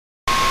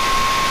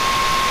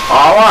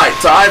Alright,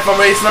 time for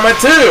race number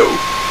 2.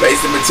 Race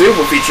number 2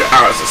 will feature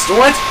Allison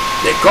Stewart,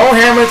 Nicole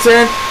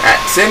Hammerton, and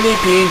Sidney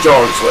P.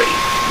 Jonesley.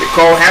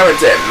 Nicole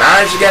Hammerton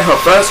managed to get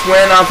her first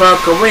win of her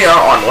career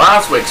on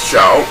last week's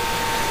show.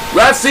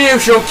 Let's see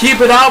if she'll keep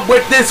it up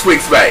with this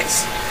week's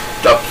race.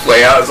 The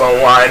players are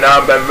lined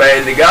up and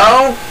ready to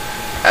go.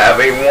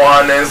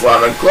 Everyone is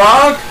on the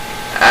clock.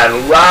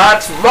 And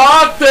let's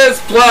rock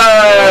this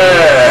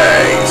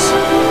place!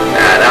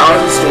 And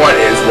Allison Stewart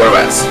is with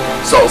us.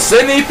 So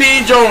Sidney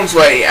P.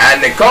 Jonesley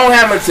and Nicole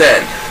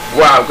Hammerton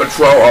will have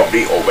control of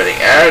the opening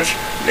edge.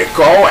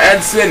 Nicole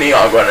and Sidney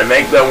are going to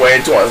make their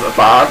way towards the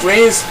palm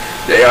trees.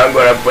 They are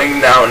going to bring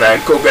down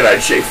that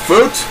coconut-shaped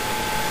fruit.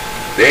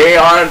 They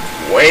are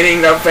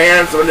waiting the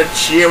fans for the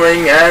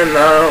cheering and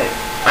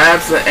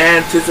absolute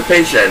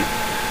anticipation.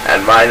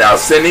 And right now,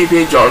 Sidney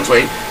P.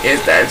 Jonesley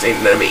is dancing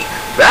to the beat.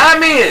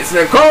 That means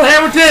Nicole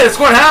Hammerton is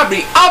going to have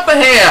the upper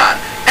hand.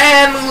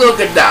 And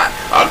look at that.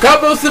 A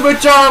couple of super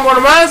charm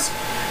on the rest.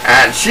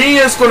 And she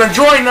is going to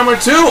join number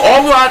 2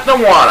 over at the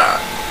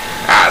water.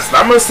 As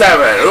number 7,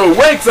 who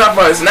wakes up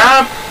for his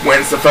nap,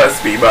 wins the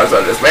first speed buzz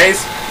on this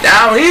race.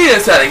 Now he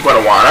is heading for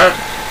the water.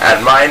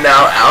 And right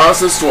now,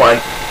 Allison Stewart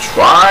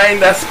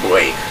trying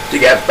desperately to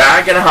get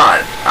back in the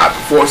hunt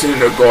after forcing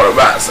her to go to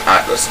rest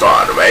at the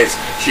start of the race.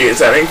 She is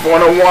heading for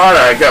the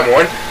water, come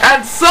on,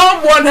 and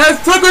someone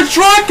has took a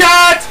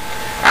shortcut!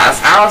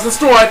 As Allison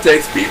Stewart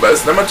takes speed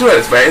buzz number 2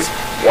 in this race,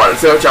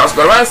 1-0 Chao's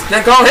going to rest,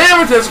 Nicole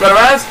Hammerton's going to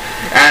rest,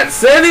 and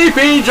Sidney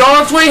P.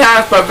 Jonesley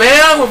has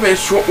prevailed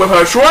with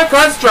her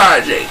shortcut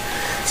strategy.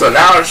 So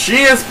now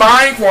she is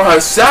vying for her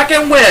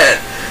second win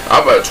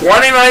of her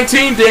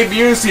 2019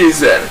 debut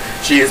season.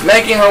 She is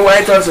making her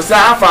way towards the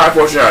Sapphire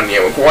portion of the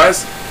game, of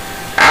course.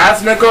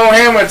 As Nicole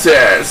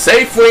Hammerton,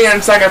 safely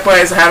in second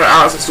place ahead of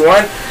Allison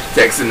Stewart,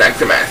 takes the next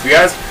command for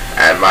us.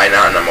 And right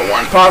now, number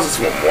 1 pauses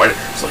for a moment,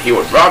 so he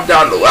will drop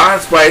down to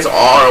last place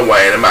all the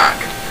way in the back.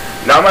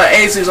 Number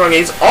 8 season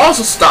is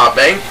also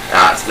stopping,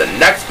 as the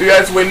next speed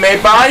buzz we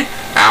made by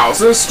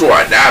Allison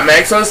Stewart. That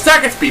makes her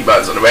second speed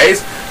buzz of the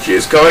race. She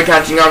is currently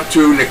catching up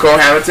to Nicole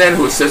Hammerton,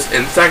 who sits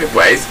in second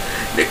place.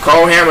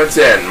 Nicole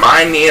Hammerton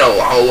might need a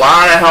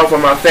lot of help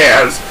from her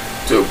fans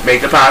to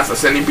make the pass to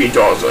Sidney P.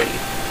 Jonesley.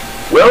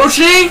 Will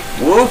she?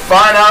 We'll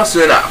find out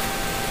soon enough.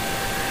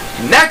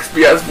 Next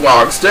BS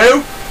belongs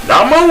to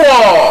number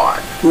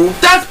 1, who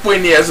desperately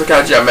needs to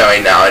catch up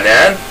every now and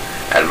then.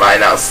 And right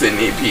now,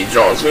 Sidney P.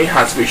 Jonesley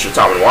has reached the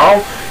top of the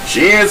wall.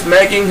 She is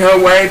making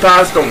her way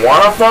past the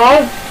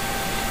waterfall,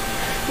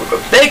 with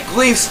a big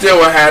lead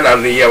still ahead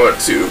of the other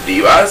 2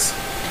 divas.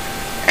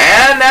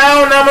 And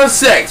now number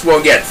 6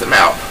 will get some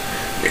help.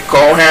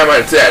 Nicole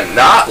Hammerton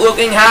not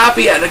looking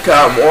happy at the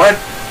come on.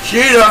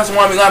 She doesn't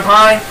want to be left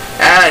behind,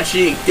 and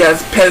she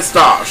gets pissed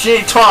off.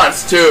 She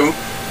taunts to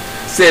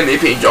Sidney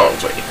P.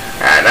 Jonesley.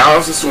 And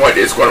Allison Stewart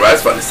is going to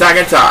rest for the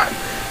second time.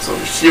 So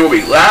she will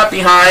be left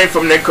behind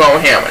from Nicole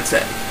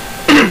Hammerton.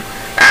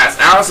 As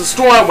Allison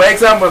Stewart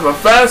wakes up with her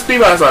first speed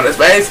buzz on this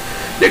race,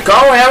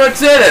 Nicole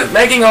Hammerton is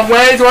making her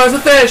way towards the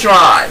finish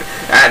line.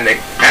 And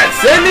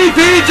Sidney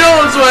P.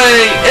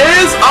 Jonesley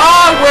is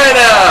our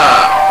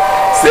winner!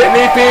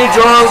 Sidney P.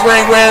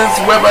 Jonesley wins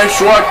with a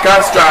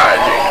shortcut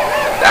strategy.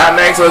 That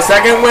makes her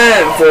second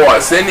win for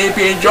Sidney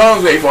P.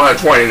 Jonesley for her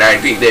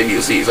 2019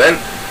 debut season.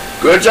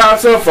 Good job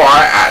so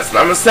far, as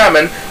number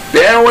 7,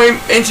 barely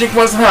inching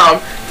for some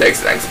help, takes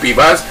the next speed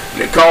buzz.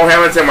 Nicole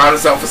Hammerton rounds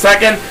herself for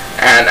second,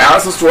 and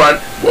Allison Stewart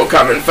will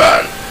come in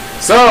third.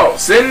 So,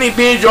 Sidney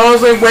P.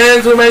 Jonesley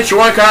wins with a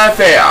shortcut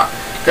affair.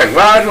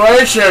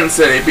 Congratulations,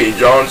 Sidney P.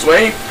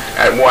 Jonesley.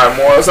 And one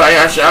more exciting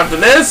action after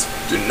this.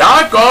 Do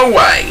not go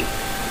away.